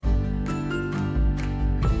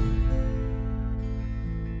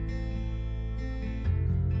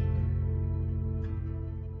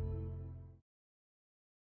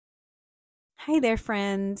Hi there,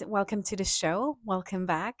 friend. Welcome to the show. Welcome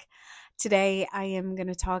back. Today, I am going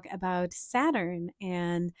to talk about Saturn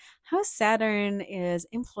and how Saturn is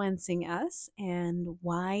influencing us and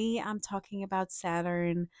why I'm talking about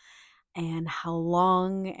Saturn and how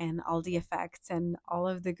long and all the effects and all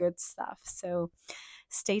of the good stuff. So,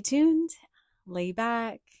 stay tuned, lay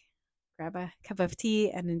back, grab a cup of tea,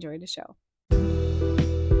 and enjoy the show.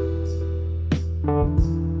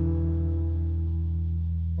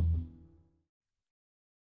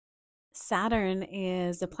 Saturn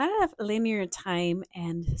is a planet of linear time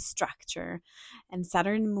and structure, and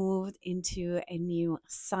Saturn moved into a new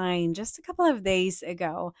sign just a couple of days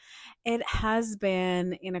ago. It has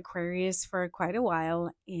been in Aquarius for quite a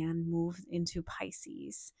while and moved into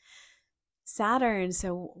Pisces. Saturn,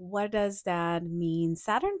 so what does that mean?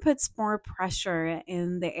 Saturn puts more pressure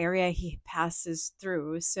in the area he passes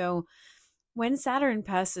through. So when Saturn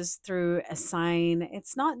passes through a sign,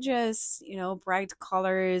 it's not just, bright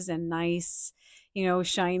colors and nice,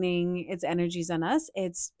 shining its energies on us.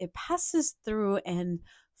 It passes through and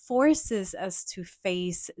forces us to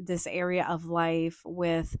face this area of life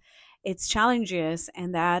with its challenges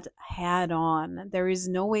and that head on. There is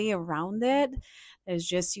no way around it. There's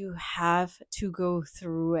just you have to go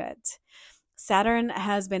through it. Saturn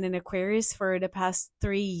has been in Aquarius for the past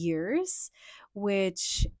 3 years,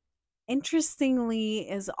 which interestingly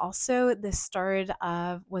is also the start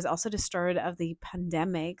of was also the start of the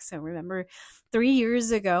pandemic. So remember 3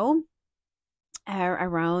 years ago,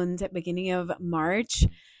 around the beginning of March,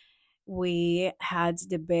 we had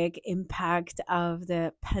the big impact of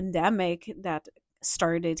the pandemic that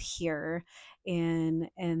started here in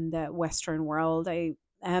the Western world. I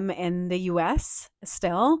am in the US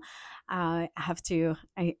still. I have to.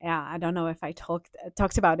 I don't know if I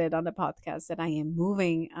talked about it on the podcast that I am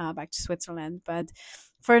moving back to Switzerland, but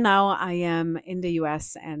for now I am in the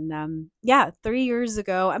US. And yeah, 3 years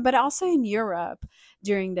ago, but also in Europe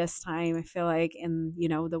during this time. I feel like in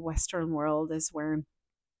the Western world is where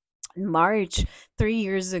in March 3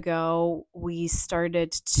 years ago we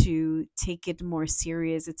started to take it more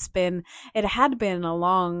serious. It had been a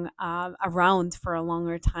long around for a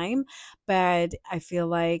longer time, but I feel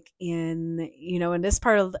like in this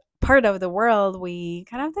part of the world we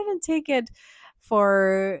kind of didn't take it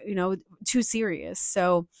for too serious.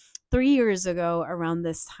 So 3 years ago around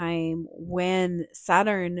this time when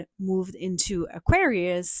Saturn moved into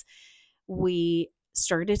Aquarius, we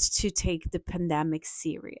started to take the pandemic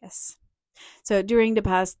serious. So during the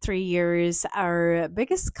past 3 years, our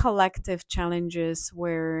biggest collective challenges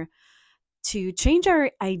were to change our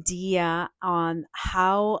idea on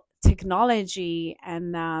how technology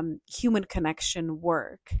and human connection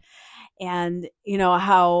work, and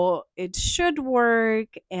how it should work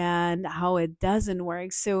and how it doesn't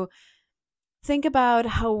work. So think about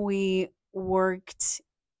how we worked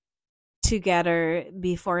together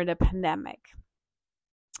before the pandemic.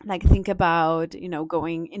 Like think about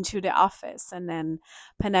going into the office, and then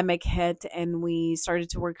pandemic hit and we started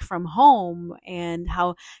to work from home, and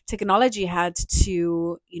how technology had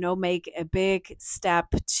to make a big step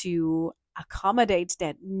to accommodate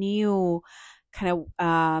that new kind of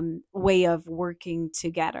way of working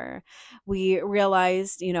together. We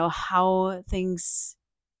realized how things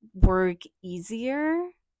work easier,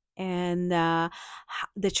 and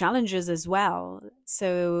the challenges as well.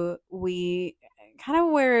 So we kind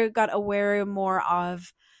of were got aware more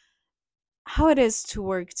of how it is to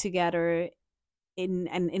work together in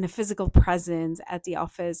a physical presence at the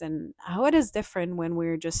office, and how it is different when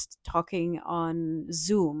we're just talking on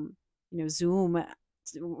Zoom. Zoom,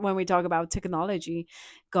 when we talk about technology,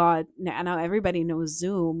 god, now everybody knows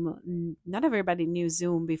Zoom. Not everybody knew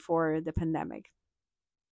Zoom before the pandemic.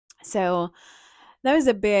 So that was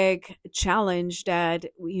a big challenge that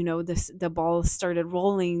the ball started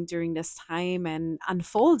rolling during this time and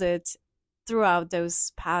unfolded throughout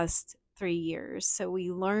those past 3 years. So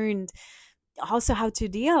we learned also how to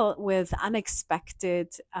deal with unexpected.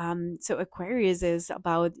 So Aquarius is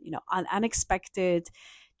about unexpected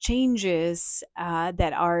changes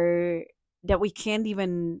that we can't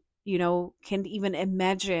even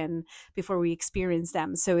imagine before we experience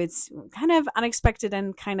them. So it's kind of unexpected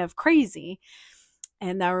and kind of crazy.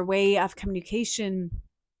 And our way of communication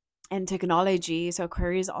and technology. So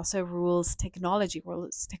Aquarius also rules technology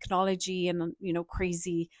and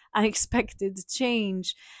crazy, unexpected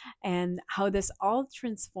change, and how this all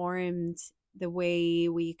transformed the way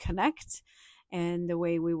we connect and the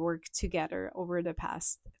way we work together over the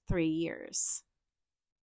past 3 years.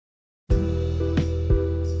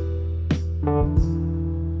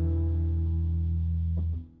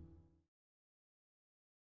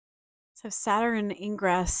 So Saturn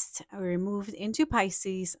ingressed or moved into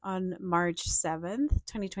Pisces on March 7th,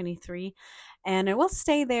 2023, and it will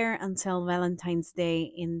stay there until Valentine's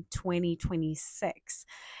Day in 2026.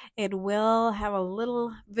 It will have a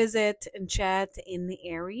little visit and chat in the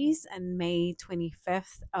Aries on May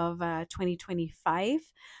 25th of 2025.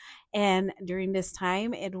 And during this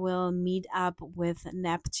time, it will meet up with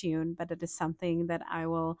Neptune, but it is something that I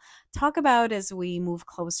will talk about as we move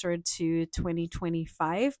closer to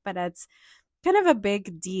 2025. But that's kind of a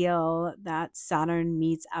big deal that Saturn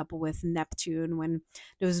meets up with Neptune when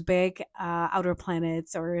those big outer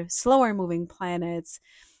planets or slower moving planets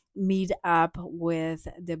meet up with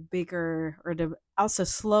the bigger or the also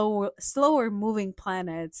slower moving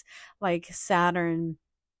planets like Saturn.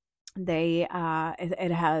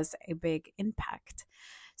 It has a big impact.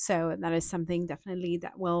 So that is something definitely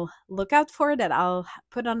that we'll look out for, that I'll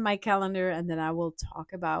put on my calendar, and then I will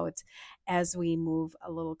talk about as we move a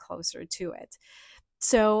little closer to it.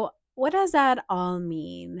 So what does that all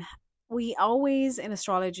mean? We always in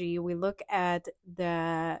astrology we look at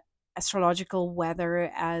the astrological weather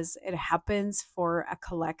as it happens for a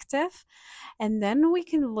collective, and then we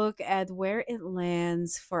can look at where it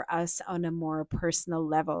lands for us on a more personal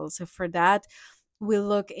level. So for that, we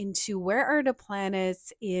look into where are the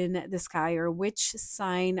planets in the sky, or which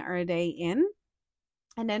sign are they in,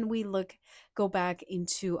 and then we go back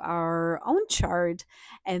into our own chart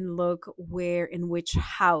and look where in which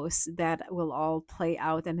house that will all play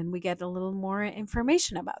out, and then we get a little more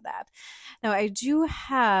information about that. Now I do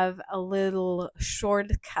have a little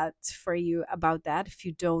shortcut for you about that if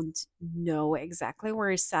you don't know exactly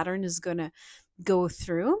where Saturn is going to go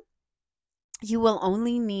through. You will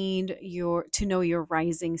only need your to know your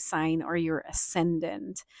rising sign or your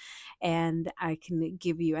ascendant, and I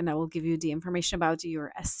will give you the information about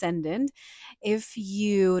your ascendant. If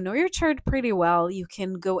you know your chart pretty well, you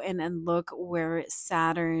can go in and look where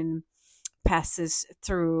Saturn passes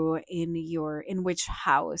through in which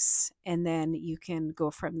house, and then you can go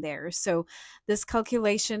from there. So this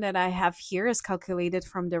calculation that I have here is calculated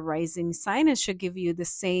from the rising sign. It should give you the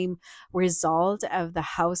same result of the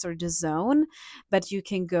house or the zone, but you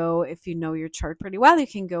can go, if you know your chart pretty well, you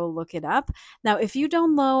can go look it up. Now if you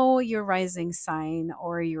don't know your rising sign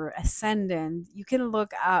or your ascendant, you can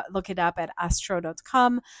look it up at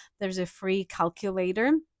astro.com. There's a free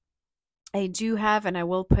calculator. I do have, and I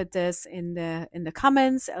will put this in the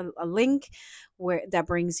comments, a link where that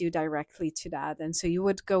brings you directly to that. And so you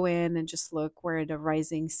would go in and just look where the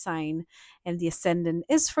rising sign and the ascendant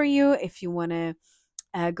is for you. If you want to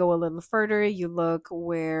go a little further, you look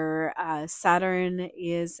where Saturn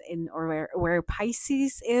is in, or where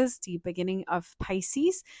Pisces is, the beginning of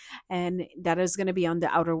Pisces, and that is going to be on the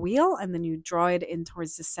outer wheel. And then you draw it in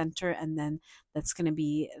towards the center, and then that's going to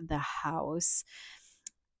be the house.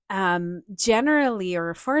 Generally,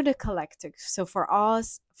 or for the collective, so for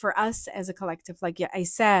us as a collective, like I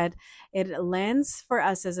said, it lands for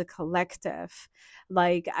us as a collective,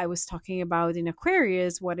 like I was talking about in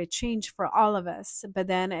Aquarius, what it changed for all of us, but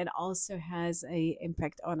then it also has a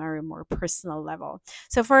impact on our more personal level.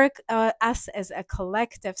 So for us as a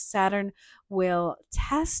collective, Saturn will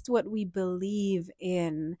test what we believe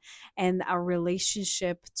in and our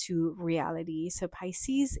relationship to reality. So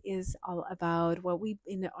Pisces is all about what we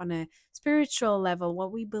on a spiritual level,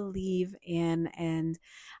 what we believe in, and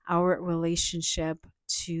our relationship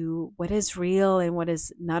to what is real and what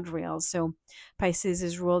is not real. So Pisces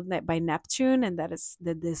is ruled by Neptune, and that is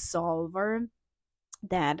the dissolver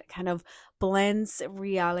that kind of blends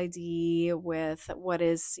reality with what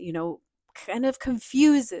is, kind of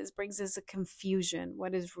brings us a confusion.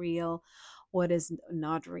 What is real? What is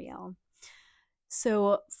not real?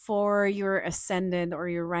 So, for your ascendant or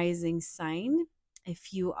your rising sign,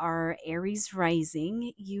 if you are Aries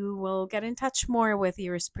rising, you will get in touch more with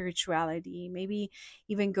your spirituality, maybe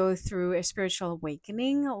even go through a spiritual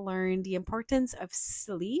awakening, learn the importance of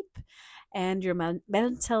sleep and your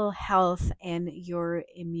mental health and your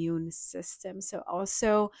immune system. So,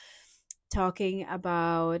 also talking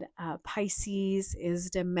about Pisces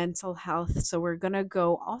is the mental health. So, we're going to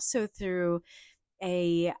go also through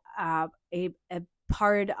a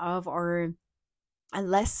part of our a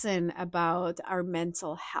lesson about our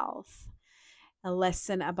mental health, a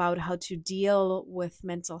lesson about how to deal with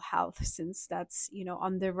mental health, since that's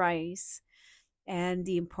on the rise, and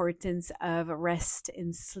the importance of rest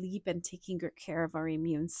and sleep and taking good care of our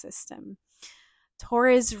immune system.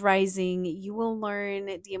 Taurus rising, you will learn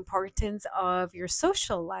the importance of your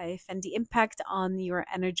social life and the impact on your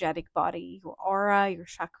energetic body, your aura, your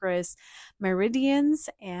chakras, meridians,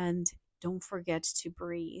 and don't forget to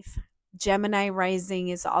breathe. Gemini rising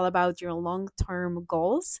is all about your long-term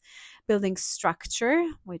goals, building structure,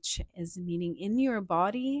 which is meaning in your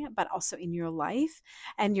body, but also in your life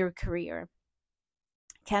and your career.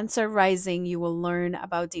 Cancer rising, you will learn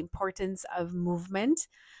about the importance of movement,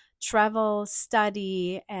 travel,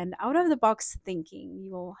 study, and out of the box thinking.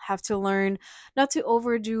 You will have to learn not to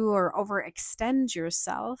overdo or overextend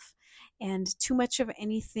yourself. And too much of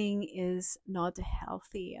anything is not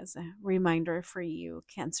healthy, as a reminder for you,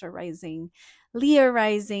 Cancer rising. Leo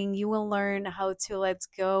rising, you will learn how to let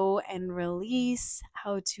go and release,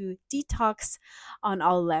 how to detox on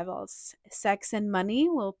all levels. Sex and money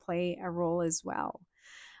will play a role as well.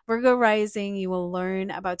 Virgo rising, you will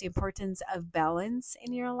learn about the importance of balance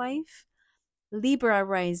in your life. Libra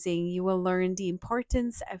rising, you will learn the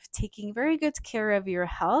importance of taking very good care of your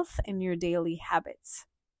health and your daily habits.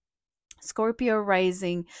 Scorpio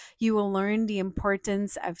rising, you will learn the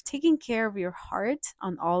importance of taking care of your heart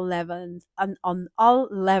on all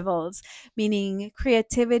levels, meaning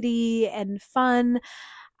creativity and fun.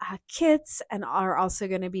 Kids and are also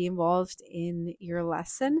going to be involved in your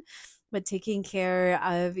lesson, but taking care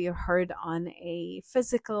of your heart on a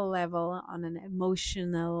physical level, on an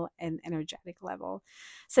emotional and energetic level.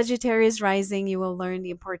 Sagittarius rising, you will learn the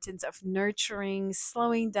importance of nurturing,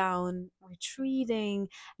 slowing down, retreating,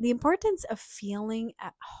 the importance of feeling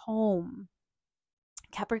at home.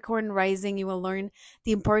 Capricorn rising, you will learn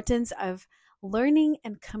the importance of learning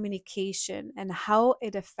and communication and how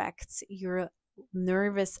it affects your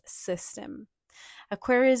nervous system.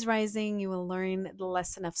 Aquarius rising, you will learn the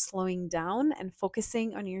lesson of slowing down and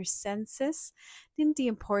focusing on your senses, then the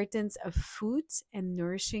importance of food and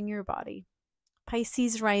nourishing your body.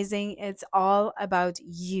 Pisces rising, it's all about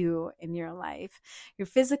you in your life, your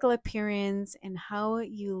physical appearance, and how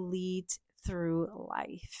you lead through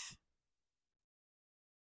life.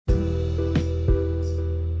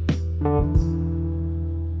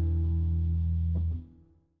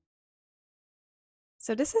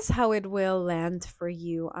 So, this is how it will land for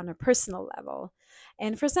you on a personal level.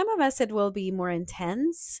 And for some of us, it will be more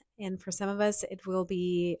intense. And for some of us, it will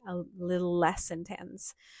be a little less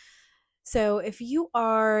intense. So, if you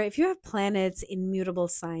have planets in mutable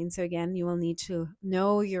signs, so again, you will need to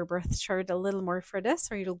know your birth chart a little more for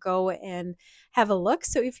this, or you'll go and have a look.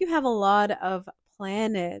 So, if you have a lot of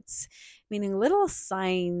planets, meaning little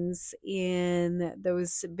signs in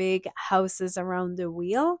those big houses around the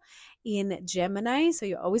wheel, in Gemini. So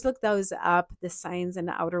you always look those up, the signs in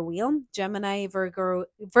the outer wheel. Gemini,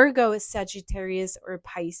 Virgo, Sagittarius, or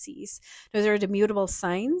Pisces. Those are the mutable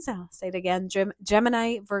signs. I'll say it again.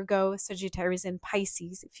 Gemini, Virgo, Sagittarius, and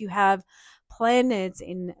Pisces. If you have planets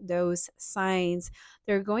in those signs,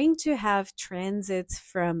 they're going to have transits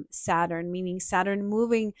from Saturn, meaning Saturn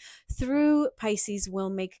moving through Pisces will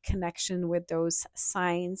make connection with those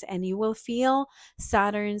signs, and you will feel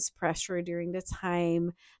Saturn's pressure during the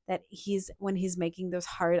time that when he's making those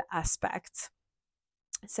hard aspects.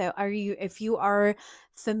 So if you are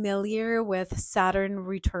familiar with Saturn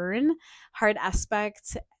return, hard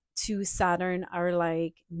aspects to Saturn are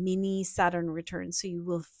like mini Saturn returns. So you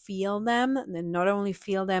will feel them, and then not only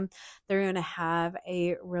feel them, they're going to have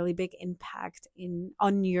a really big impact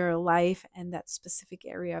on your life and that specific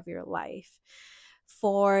area of your life.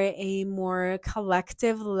 For a more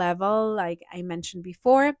collective level, like I mentioned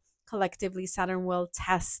before, collectively, Saturn will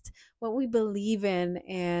test what we believe in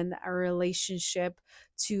and our relationship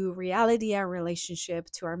to reality, our relationship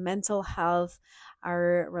to our mental health,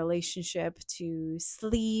 our relationship to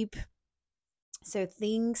sleep. So,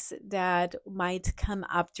 things that might come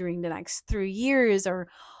up during the next 3 years are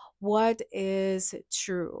what is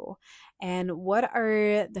true and what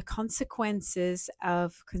are the consequences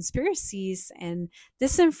of conspiracies and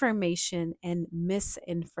disinformation and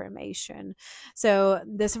misinformation. So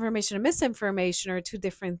disinformation and misinformation are two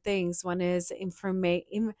different things. One is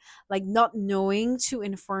like not knowing to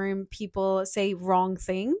inform people, say wrong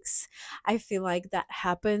things. I feel like that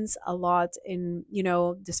happens a lot in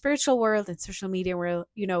the spiritual world and social media, where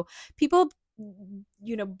people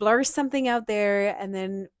blur something out there, and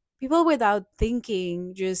then people without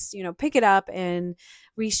thinking just pick it up and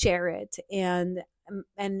reshare it, and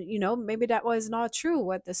maybe that was not true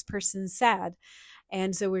what this person said,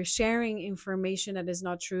 and so we're sharing information that is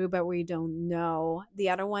not true, but we don't know. The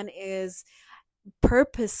other one is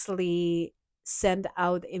purposely send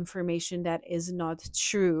out information that is not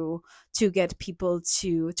true to get people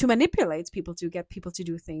to manipulate people, to get people to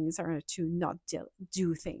do things or to not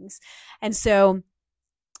do things. And so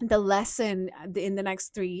the lesson in the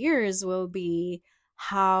next 3 years will be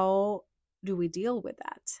how do we deal with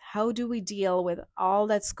that? How do we deal with all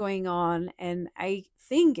that's going on? And I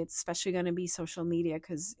think it's especially going to be social media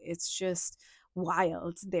because it's just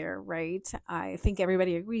wild there, right? I think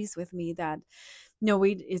everybody agrees with me that no,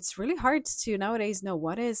 we it's really hard to nowadays know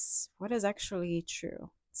what is actually true.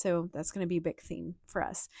 So that's going to be a big theme for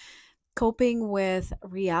us. Coping with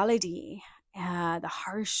reality, the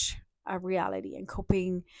harsh reality, and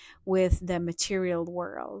coping with the material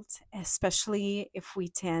world, especially if we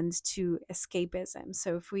tend to escapism.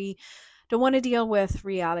 So if we don't want to deal with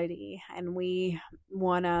reality and we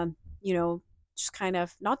want to, just kind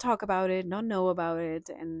of not talk about it, not know about it,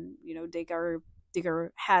 and dig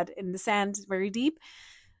our head in the sand very deep,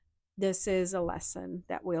 this is a lesson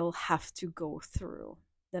that we'll have to go through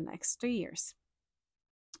the next 3 years.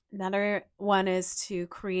 Another one is to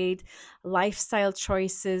create lifestyle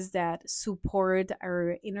choices that support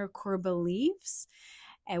our inner core beliefs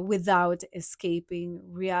without escaping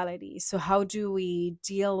reality. So how do we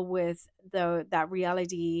deal with that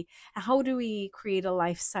reality? How do we create a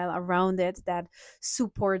lifestyle around it that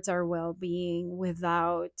supports our well-being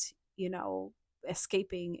without,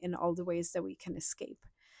 escaping in all the ways that we can escape?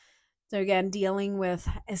 So again, dealing with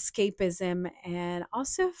escapism and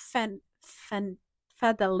also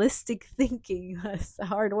fatalistic thinking. That's a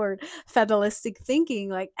hard word. Fatalistic thinking,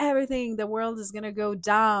 like everything, the world is gonna go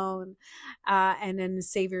down, and then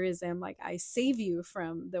saviorism, like I save you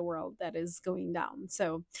from the world that is going down.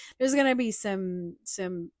 So there's gonna be some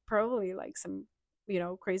probably like some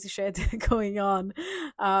crazy shit going on,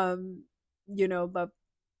 but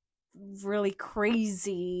really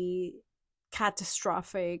crazy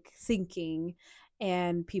catastrophic thinking,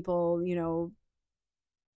 and people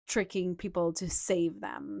tricking people to save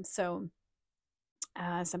them. So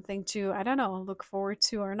something to, I don't know, look forward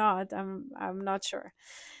to or not. I'm not sure.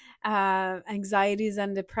 Anxieties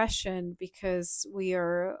and depression, because we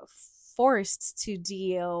are forced to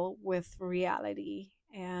deal with reality.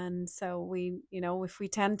 And so if we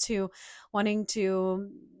tend to wanting to,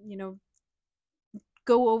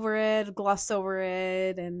 go over it, gloss over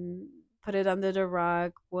it, and put it under the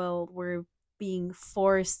rug, well, we're being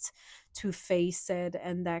forced to face it,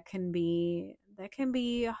 and that can be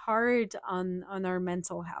hard on our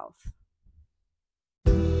mental health.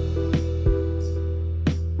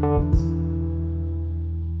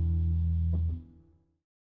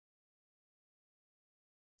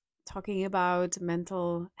 Talking about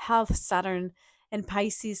mental health, Saturn and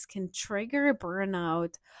Pisces can trigger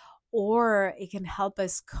burnout, or it can help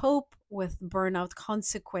us cope with burnout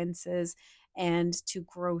consequences and to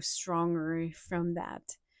grow stronger from that.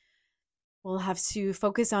 We'll have to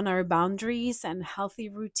focus on our boundaries and healthy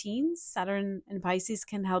routines. Saturn and Pisces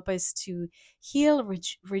can help us to heal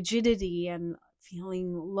rigidity and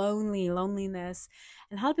feeling loneliness,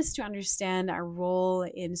 and help us to understand our role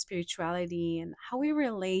in spirituality and how we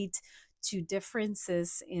relate to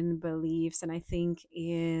differences in beliefs. And I think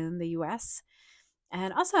in the US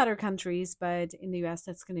and also other countries, but in the US,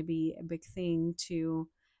 that's going to be a big thing to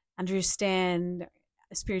understand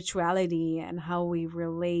spirituality and how we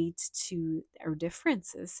relate to our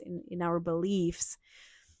differences in our beliefs.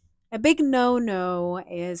 A big no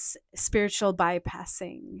is spiritual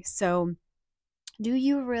bypassing. So, do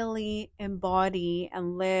you really embody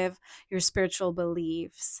and live your spiritual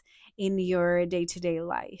beliefs in your day to day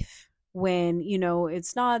life? When,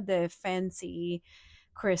 it's not the fancy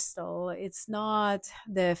crystal, it's not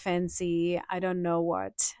the fancy, I don't know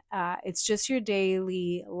what, it's just your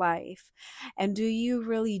daily life. And do you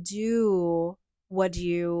really do what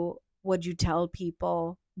you tell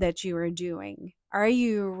people that you are doing? Are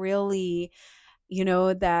you really,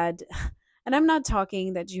 that and I'm not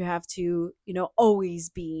talking that you have to, always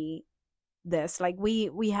be this. Like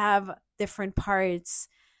we have different parts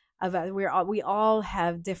of us. We all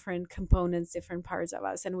have different components, different parts of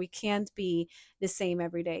us, and we can't be the same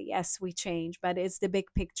every day. Yes, we change, but it's the big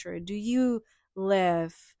picture. Do you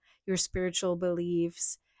live your spiritual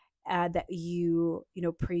beliefs that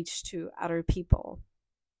preach to other people?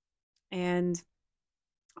 And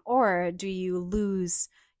or do you lose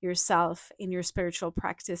yourself in your spiritual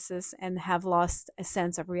practices and have lost a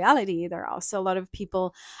sense of reality? There are also a lot of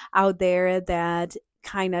people out there that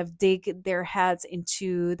kind of dig their heads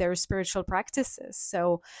into their spiritual practices.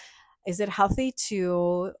 So, is it healthy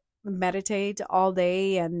to meditate all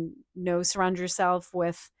day and surround yourself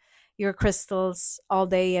with your crystals all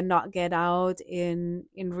day and not get out in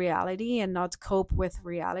reality and not cope with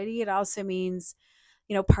reality? It also means,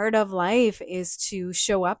 part of life is to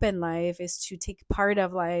show up in life, is to take part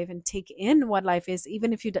of life and take in what life is,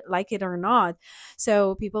 even if you like it or not.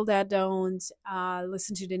 So people that don't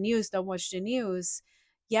listen to the news, don't watch the news,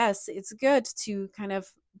 yes, it's good to kind of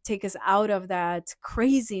take us out of that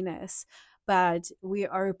craziness, but we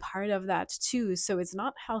are a part of that too. So it's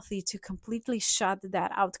not healthy to completely shut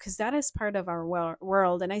that out, because that is part of our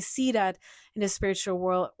world. And I see that in the spiritual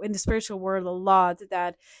world a lot,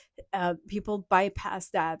 that people bypass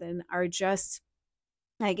that and are just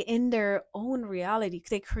like in their own reality.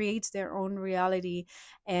 They create their own reality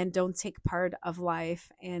and don't take part of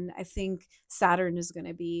life. And I think Saturn is going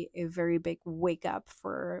to be a very big wake up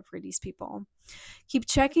for these people. Keep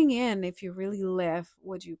checking in if you really live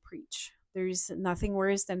what you preach. There's nothing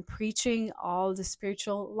worse than preaching all the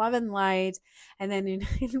spiritual love and light, and then in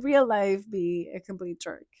real life be a complete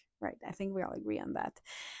jerk, right? I think we all agree on that.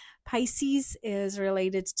 Pisces is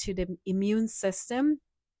related to the immune system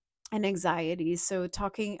and anxiety. So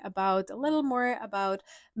talking about a little more about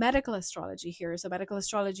medical astrology here. So medical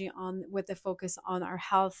astrology on with the focus on our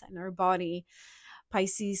health and our body.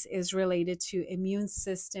 Pisces is related to immune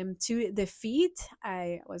system, to the feet.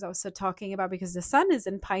 I was also talking about, because the sun is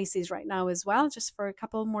in Pisces right now as well, just for a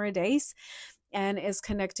couple more days, and is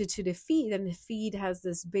connected to the feet. And the feet has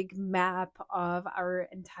this big map of our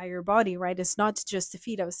entire body, right? It's not just the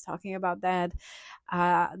feet. I was talking about that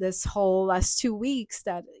this whole last 2 weeks,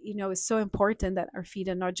 that is so important that our feet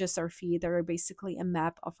are not just our feet, they're basically a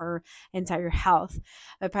map of our entire health.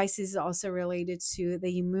 Pisces is also related to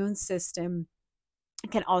the immune system,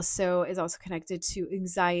 can also is also connected to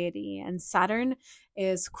anxiety, and Saturn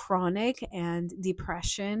is chronic and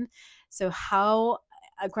depression. So how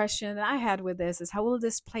a question that I had with this is, how will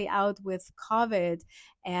this play out with COVID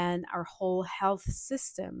and our whole health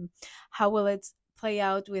system? How will it play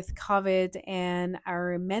out with COVID and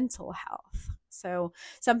our mental health? So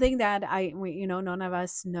something that none of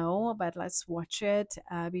us know, but let's watch it,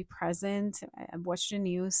 be present, watch the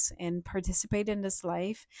news, and participate in this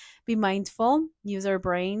life. Be mindful, use our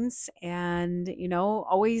brains, and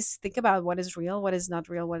always think about what is real, what is not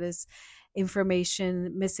real, what is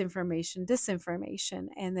information, misinformation, disinformation,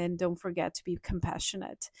 and then don't forget to be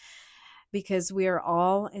compassionate, because we are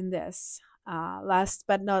all in this. Last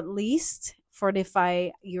but not least, fortify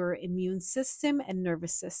your immune system and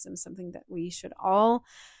nervous system, something that we should all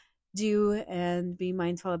do, and be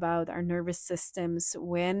mindful about our nervous systems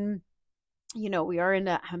when we are in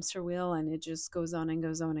that hamster wheel and it just goes on and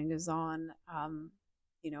goes on and goes on.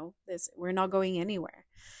 This, we're not going anywhere.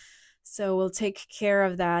 So we'll take care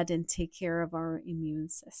of that and take care of our immune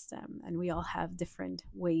system. And we all have different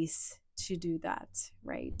ways to do that,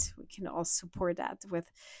 right? We can all support that with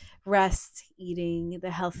rest, eating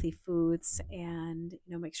the healthy foods, and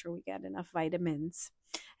make sure we get enough vitamins.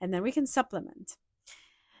 And then we can supplement.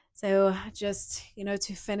 So just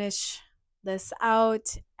to finish this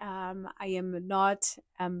out, I am not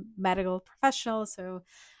a medical professional, so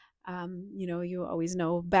you always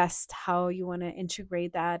know best how you want to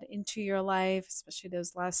integrate that into your life, especially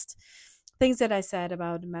those last things that I said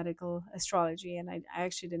about medical astrology. And I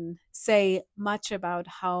actually didn't say much about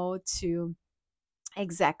how to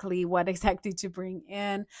what exactly to bring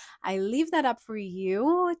in. I leave that up for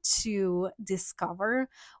you to discover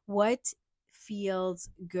what feels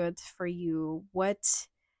good for you, what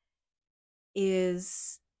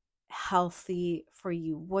is healthy for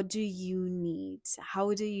you, what do you need,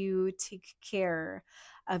 how do you take care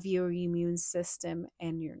of your immune system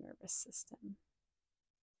and your nervous system.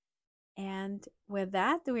 And with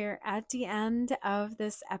that, we're at the end of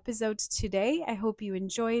this episode today. I hope you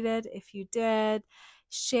enjoyed it. If you did,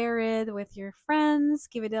 share it with your friends,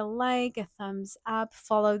 give it a like, a thumbs up,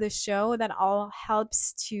 follow the show. That all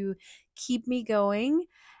helps to keep me going.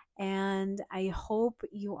 And I hope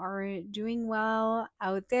you are doing well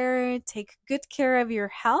out there. Take good care of your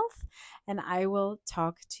health, and I will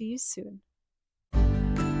talk to you soon.